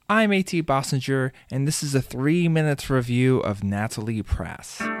I'm A.T. Bossinger, and this is a 3-minute review of Natalie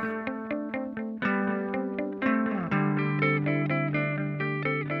Prass.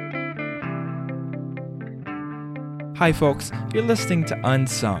 Hi folks, you're listening to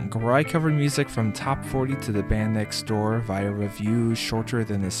Unsung, where I cover music from top 40 to the band next door via reviews shorter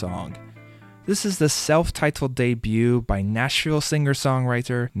than the song. This is the self-titled debut by Nashville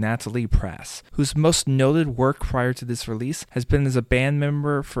singer-songwriter Natalie Prass, whose most noted work prior to this release has been as a band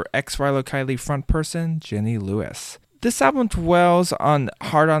member for ex-Rilo Kiley frontperson Jenny Lewis. This album dwells on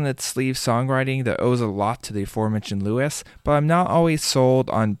hard-on-its-sleeve songwriting that owes a lot to the aforementioned Lewis, but I'm not always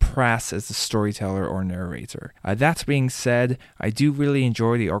sold on Prass as a storyteller or narrator. That being said, I do really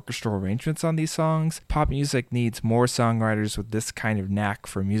enjoy the orchestral arrangements on these songs. Pop music needs more songwriters with this kind of knack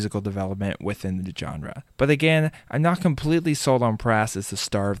for musical development within the genre. But again, I'm not completely sold on Prass as the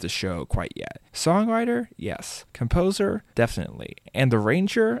star of the show quite yet. Songwriter? Yes. Composer? Definitely. And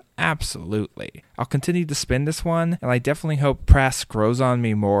arranger? Absolutely. I'll continue to spin this one, and I definitely hope Prass grows on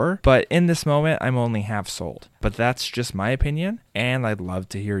me more, but in this moment, I'm only half sold. But that's just my opinion, and I'd love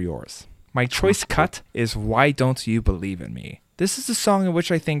to hear yours. My choice cut is Why Don't You Believe in Me? This is the song in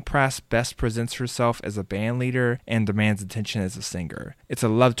which I think Prass best presents herself as a band leader and demands attention as a singer. It's a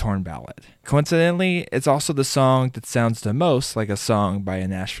love-torn ballad. Coincidentally, it's also the song that sounds the most like a song by a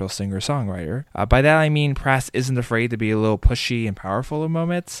Nashville singer-songwriter. By that I mean Prass isn't afraid to be a little pushy and powerful in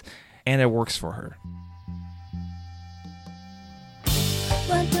moments, and it works for her.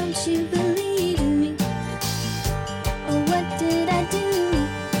 Why don't you believe in me? Or what did I do?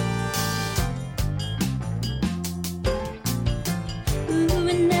 Ooh,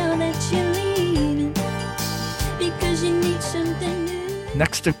 and now that you're leaving, because you need something new.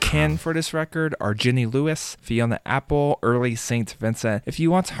 Next of kin for this record are Jenny Lewis, Fiona Apple, early St. Vincent. If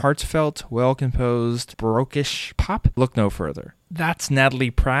you want heartfelt, well-composed, baroque-ish pop, look no further. That's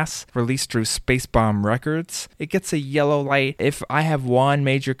Natalie Prass, released through Spacebomb Records. It gets a yellow light. If I have one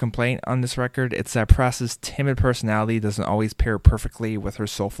major complaint on this record, it's that Prass's timid personality doesn't always pair perfectly with her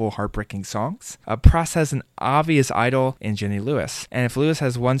soulful, heartbreaking songs. Prass has an obvious idol in Jenny Lewis, and if Lewis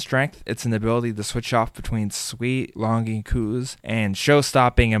has one strength, it's an ability to switch off between sweet, longing coos and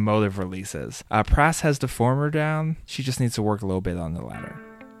show-stopping, emotive releases. Prass has the former down. She just needs to work a little bit on the latter.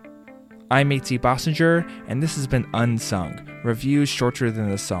 I'm A.T. Bossinger, and this has been Unsung, reviews shorter than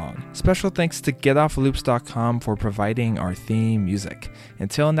the song. Special thanks to GetOffLoops.com for providing our theme music.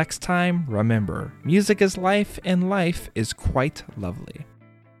 Until next time, remember, music is life, and life is quite lovely.